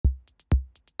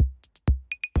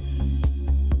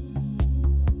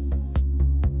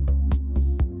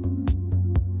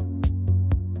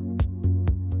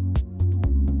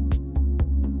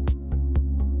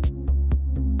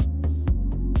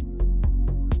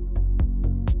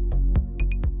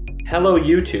Hello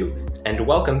YouTube, and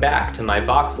welcome back to my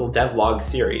Voxel Devlog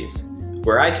series,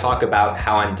 where I talk about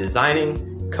how I'm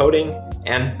designing, coding,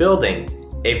 and building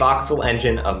a voxel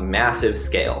engine of massive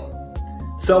scale.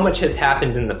 So much has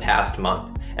happened in the past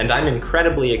month, and I'm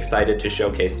incredibly excited to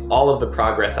showcase all of the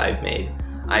progress I've made.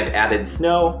 I've added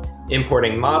snow,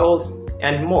 importing models,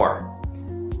 and more.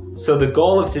 So the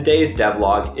goal of today's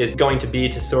devlog is going to be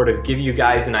to sort of give you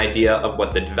guys an idea of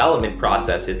what the development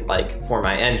process is like for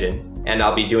my engine, and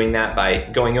I'll be doing that by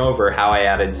going over how I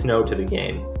added snow to the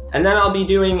game. And then I'll be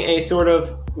doing a sort of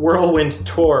whirlwind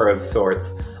tour of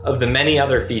sorts of the many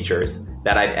other features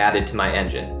that I've added to my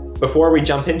engine. Before we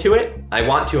jump into it, I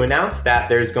want to announce that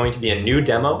there's going to be a new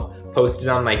demo posted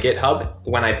on my GitHub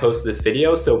when I post this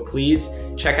video, so please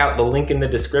check out the link in the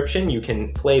description. You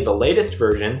can play the latest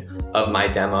version of my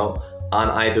demo on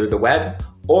either the web,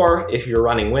 or if you're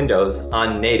running Windows,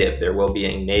 on native. There will be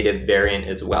a native variant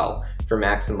as well for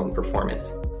maximum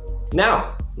performance.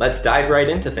 Now, let's dive right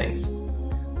into things.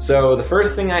 So the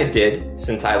first thing I did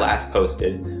since I last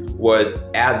posted was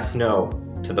add snow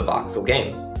to the voxel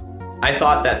game. I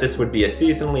thought that this would be a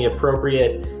seasonally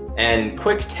appropriate and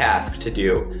quick task to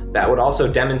do that would also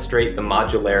demonstrate the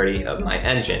modularity of my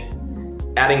engine.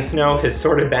 Adding snow has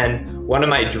sort of been one of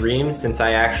my dreams since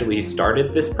I actually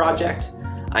started this project.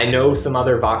 I know some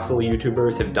other voxel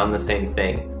YouTubers have done the same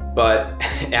thing, but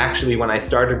actually when I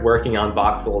started working on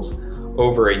voxels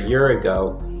over a year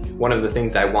ago, one of the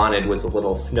things I wanted was a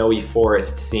little snowy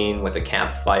forest scene with a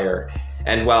campfire.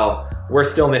 And well, we're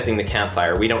still missing the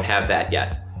campfire. We don't have that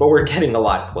yet, but we're getting a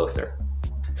lot closer.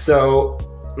 So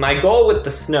my goal with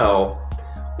the snow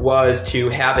was to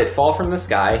have it fall from the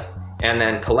sky and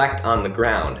then collect on the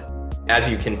ground. As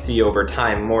you can see, over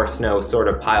time, more snow sort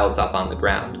of piles up on the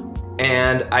ground.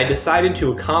 And I decided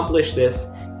to accomplish this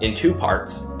in two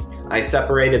parts. I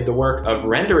separated the work of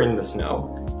rendering the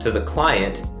snow to the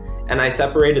client, and I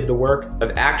separated the work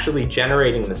of actually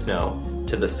generating the snow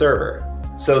to the server.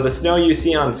 So the snow you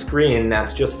see on screen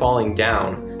that's just falling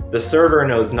down, the server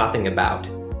knows nothing about.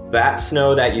 That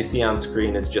snow that you see on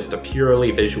screen is just a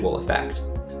purely visual effect.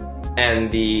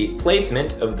 And the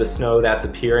placement of the snow that's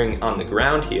appearing on the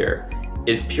ground here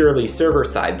is purely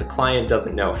server-side. The client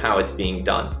doesn't know how it's being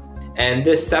done. And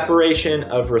this separation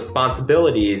of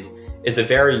responsibilities is a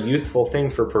very useful thing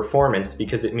for performance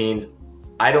because it means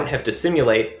I don't have to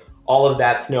simulate all of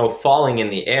that snow falling in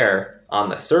the air on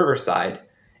the server side.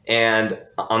 And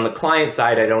on the client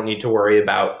side, I don't need to worry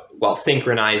about, well,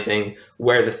 synchronizing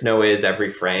where the snow is every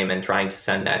frame and trying to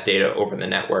send that data over the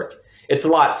network. It's a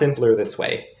lot simpler this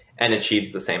way and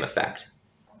achieves the same effect.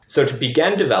 So to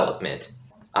begin development,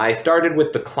 I started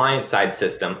with the client-side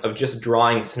system of just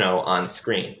drawing snow on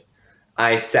screen.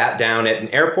 I sat down at an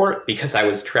airport because I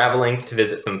was traveling to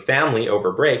visit some family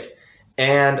over break,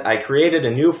 and I created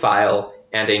a new file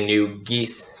and a new Gvox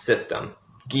system.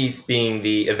 Gvox being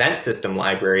the event system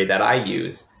library that I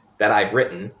use, that I've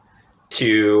written,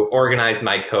 to organize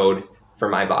my code for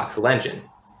my voxel engine.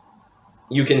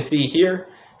 You can see here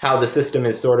how the system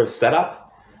is sort of set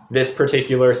up. This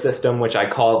particular system, which I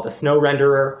call the snow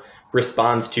renderer,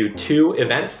 responds to two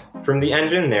events from the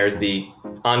engine. There's the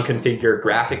onConfigure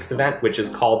graphics event, which is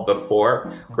called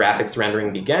before graphics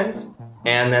rendering begins.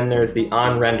 And then there's the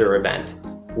onRender event,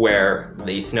 where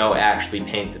the snow actually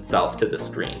paints itself to the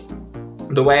screen.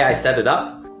 The way I set it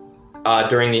up,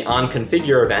 during the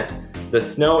onConfigure event, the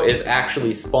snow is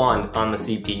actually spawned on the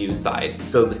CPU side.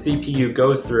 So the CPU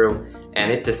goes through and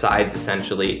it decides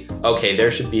essentially, okay,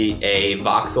 there should be a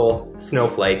voxel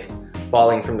snowflake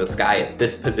falling from the sky at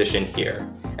this position here.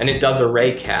 And it does a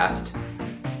ray cast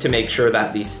to make sure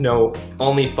that the snow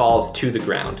only falls to the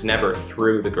ground, never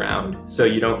through the ground. So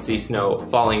you don't see snow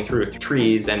falling through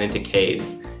trees and into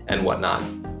caves and whatnot.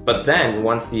 But then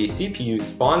once the CPU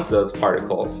spawns those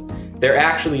particles, they're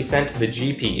actually sent to the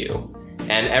GPU.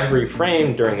 And every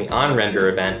frame during the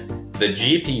onRender event, the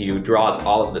GPU draws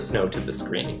all of the snow to the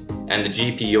screen. And the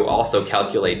GPU also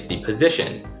calculates the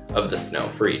position of the snow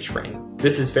for each frame.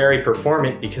 This is very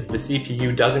performant because the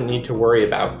CPU doesn't need to worry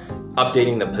about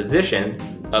updating the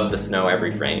position of the snow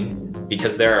every frame,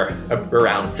 because there are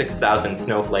around 6,000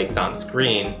 snowflakes on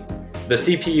screen. The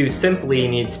CPU simply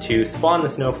needs to spawn the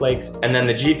snowflakes, and then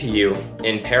the GPU,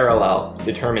 in parallel,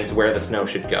 determines where the snow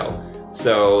should go.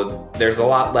 So there's a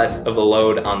lot less of a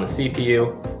load on the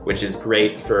CPU, which is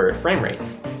great for frame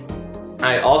rates.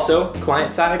 I also,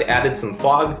 client-side, added some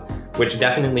fog, which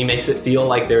definitely makes it feel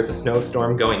like there's a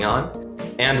snowstorm going on.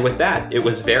 And with that, it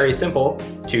was very simple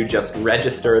to just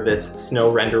register this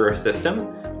snow renderer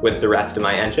system with the rest of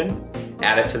my engine,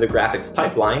 add it to the graphics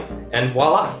pipeline, and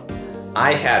voila!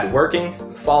 I had working,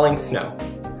 falling snow.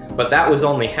 But that was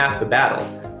only half the battle.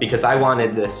 because I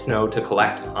wanted this snow to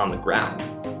collect on the ground.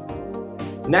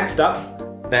 Next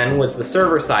up, then, was the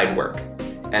server-side work.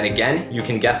 And again, you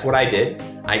can guess what I did.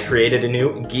 I created a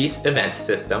new geese event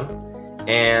system,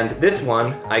 and this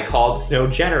one I called Snow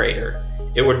Generator.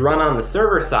 It would run on the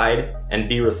server side and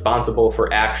be responsible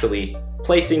for actually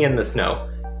placing in the snow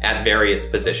at various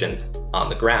positions on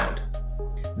the ground.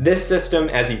 This system,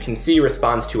 as you can see,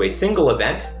 responds to a single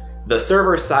event, the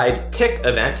server-side tick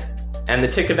event, and the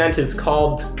tick event is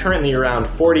called currently around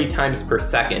 40 times per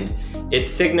second. It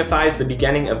signifies the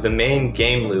beginning of the main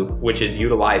game loop, which is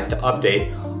utilized to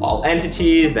update all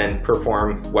entities and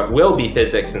perform what will be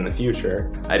physics in the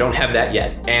future. I don't have that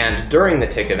yet. And during the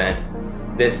tick event,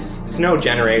 this snow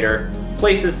generator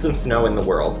places some snow in the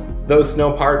world. Those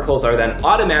snow particles are then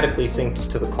automatically synced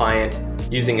to the client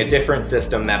using a different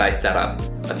system that I set up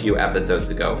a few episodes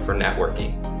ago for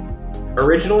networking.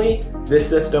 Originally, this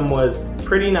system was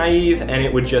pretty naive, and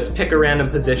it would just pick a random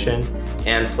position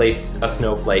and place a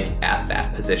snowflake at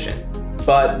that position.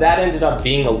 But that ended up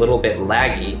being a little bit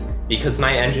laggy because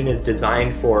my engine is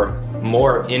designed for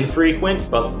more infrequent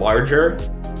but larger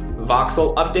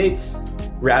voxel updates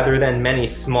rather than many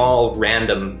small,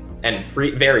 random, and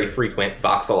very frequent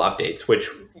voxel updates, which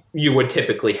you would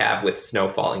typically have with snow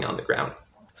falling on the ground.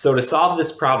 So to solve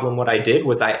this problem, what I did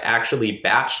was I actually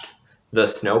batched the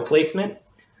snow placement.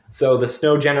 So the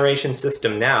snow generation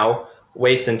system now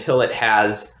waits until it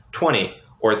has 20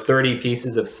 or 30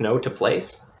 pieces of snow to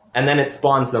place, and then it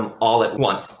spawns them all at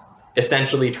once,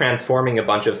 essentially transforming a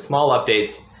bunch of small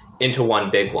updates into one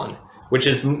big one, which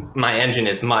is my engine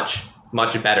is much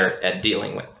better at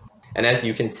dealing with. And as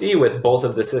you can see, with both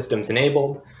of the systems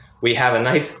enabled, we have a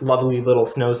nice, lovely little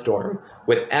snowstorm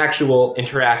with actual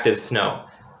interactive snow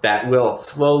that will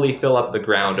slowly fill up the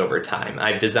ground over time.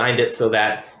 I've designed it so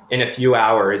that in a few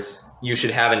hours, you should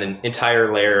have an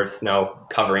entire layer of snow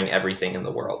covering everything in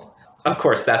the world. Of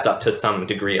course, that's up to some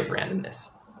degree of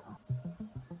randomness.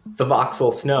 The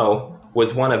Voxel Snow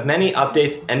was one of many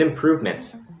updates and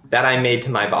improvements that I made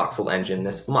to my Voxel engine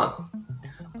this month.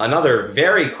 Another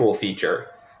very cool feature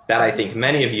that I think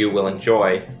many of you will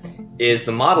enjoy is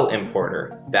the model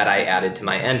importer that I added to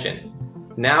my engine.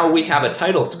 Now we have a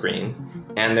title screen,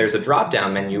 and there's a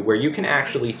drop-down menu where you can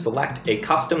actually select a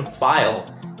custom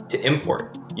file to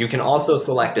import. You can also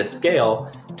select a scale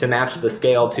to match the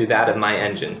scale to that of my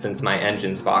engine, since my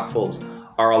engine's voxels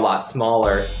are a lot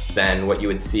smaller than what you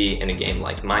would see in a game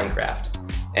like Minecraft.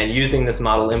 And using this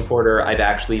model importer, I've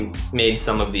actually made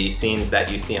some of the scenes that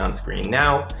you see on screen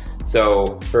now.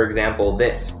 So, for example,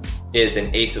 this is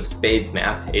an Ace of Spades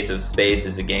map. Ace of Spades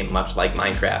is a game much like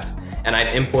Minecraft, and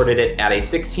I've imported it at a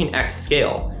 16x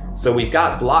scale. So we've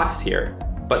got blocks here,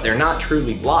 but they're not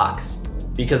truly blocks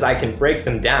because I can break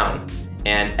them down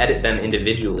and edit them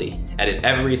individually, edit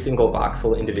every single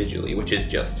voxel individually, which is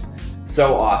just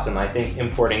so awesome. I think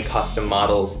importing custom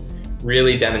models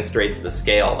really demonstrates the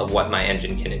scale of what my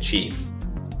engine can achieve.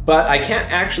 But I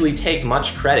can't actually take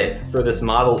much credit for this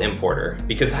model importer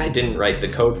because I didn't write the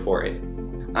code for it.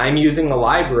 I'm using a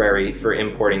library for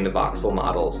importing the voxel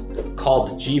models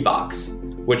called Gvox,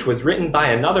 which was written by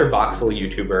another voxel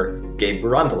YouTuber, Gabe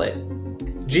Brundlet.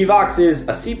 Gvox is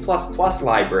a C++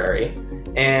 library,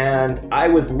 and I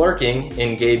was lurking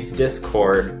in Gabe's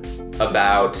Discord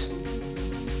about,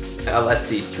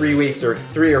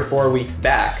 3 or 4 weeks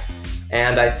back,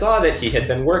 and I saw that he had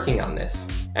been working on this.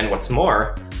 And what's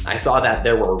more, I saw that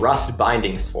there were Rust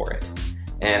bindings for it.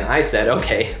 And I said,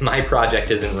 okay, my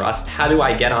project is in Rust, how do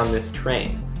I get on this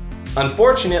train?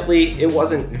 Unfortunately, it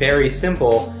wasn't very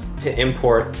simple to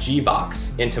import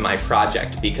Gvox into my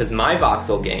project because my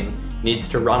voxel game needs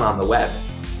to run on the web.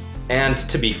 And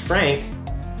to be frank,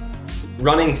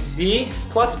 running C++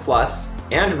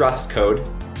 and Rust code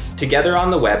together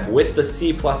on the web with the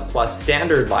C++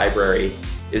 standard library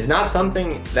is not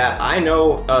something that I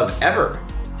know of ever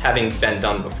having been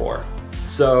done before.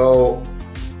 So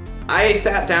I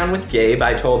sat down with Gabe,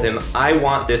 I told him I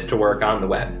want this to work on the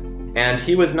web. And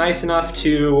he was nice enough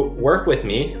to work with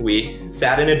me. We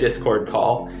sat in a Discord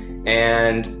call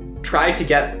and tried to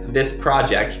get this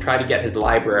project, try to get his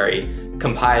library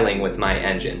compiling with my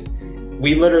engine.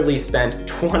 We literally spent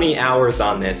 20 hours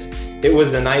on this. It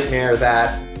was a nightmare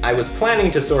that I was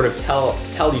planning to sort of tell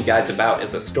you guys about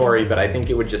as a story, but I think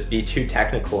it would just be too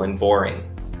technical and boring.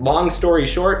 Long story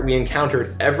short, we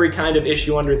encountered every kind of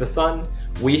issue under the sun.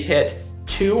 We hit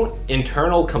 2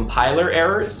 internal compiler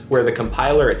errors where the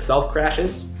compiler itself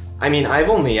crashes. I mean, I've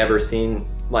only ever seen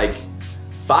like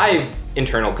 5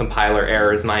 internal compiler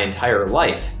errors my entire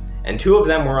life, and 2 of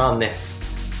them were on this.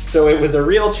 So it was a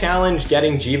real challenge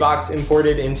getting Gvox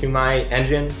imported into my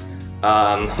engine.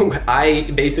 I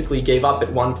basically gave up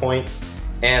at one point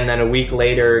And then a week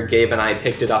later, Gabe and I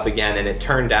picked it up again, and it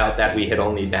turned out that we had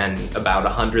only been about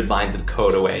 100 lines of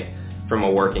code away from a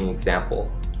working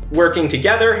example. Working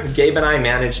together, Gabe and I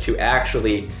managed to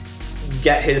actually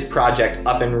get his project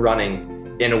up and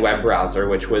running in a web browser,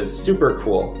 which was super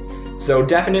cool. So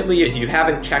definitely, if you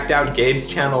haven't checked out Gabe's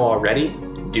channel already,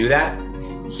 do that.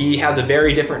 He has a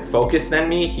very different focus than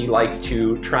me. He likes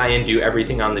to try and do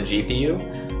everything on the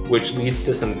GPU, which leads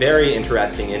to some very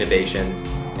interesting innovations.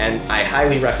 And I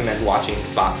highly recommend watching his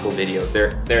Voxel videos.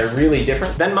 They're really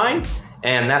different than mine,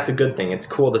 and that's a good thing. It's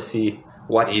cool to see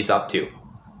what he's up to.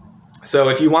 So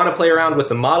if you want to play around with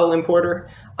the model importer,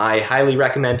 I highly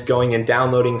recommend going and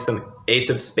downloading some Ace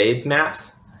of Spades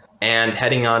maps and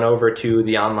heading on over to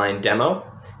the online demo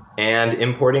and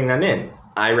importing them in.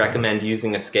 I recommend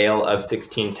using a scale of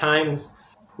 16 times,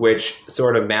 which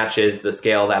sort of matches the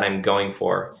scale that I'm going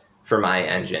for my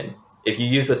engine. If you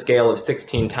use a scale of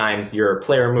 16 times, your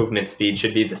player movement speed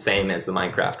should be the same as the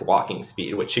Minecraft walking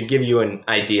speed, which should give you an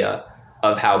idea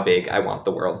of how big I want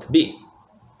the world to be.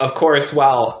 Of course,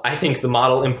 while I think the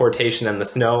model importation and the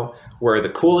snow were the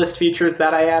coolest features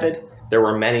that I added, there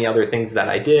were many other things that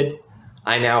I did.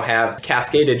 I now have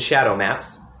cascaded shadow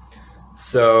maps.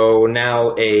 So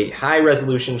now a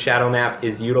high-resolution shadow map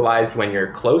is utilized when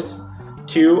you're close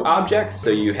to objects,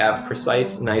 so you have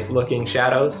precise, nice-looking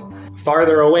shadows.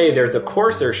 Farther away, there's a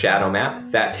coarser shadow map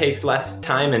that takes less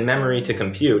time and memory to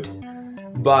compute,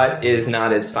 but is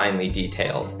not as finely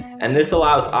detailed. And this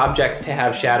allows objects to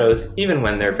have shadows even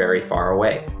when they're very far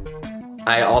away.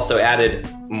 I also added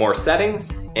more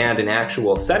settings and an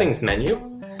actual settings menu,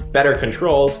 better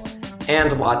controls,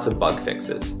 and lots of bug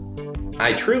fixes.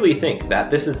 I truly think that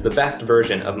this is the best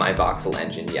version of my Voxel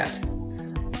engine yet.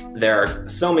 There are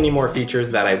so many more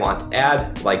features that I want to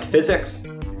add, like physics,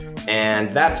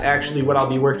 and that's actually what I'll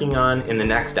be working on in the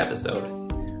next episode.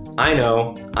 I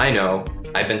know,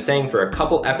 I've been saying for a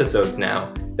couple episodes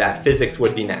now that physics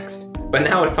would be next, but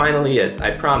now it finally is,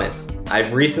 I promise.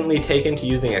 I've recently taken to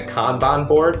using a Kanban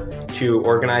board to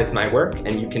organize my work,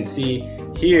 and you can see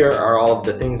here are all of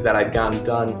the things that I've gotten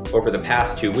done over the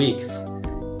past 2 weeks.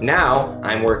 Now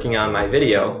I'm working on my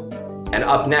video, and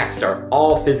up next are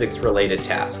all physics-related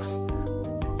tasks.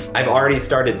 I've already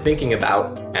started thinking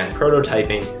about and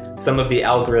prototyping some of the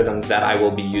algorithms that I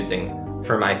will be using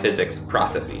for my physics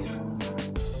processes.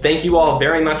 Thank you all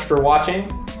very much for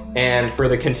watching and for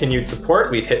the continued support.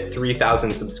 We've hit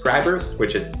 3,000 subscribers,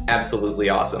 which is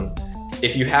absolutely awesome.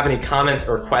 If you have any comments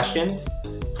or questions,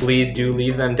 please do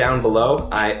leave them down below.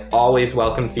 I always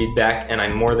welcome feedback, and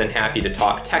I'm more than happy to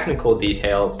talk technical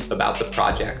details about the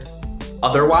project.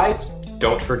 Otherwise,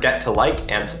 don't forget to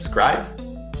like and subscribe,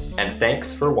 and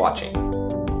thanks for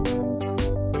watching.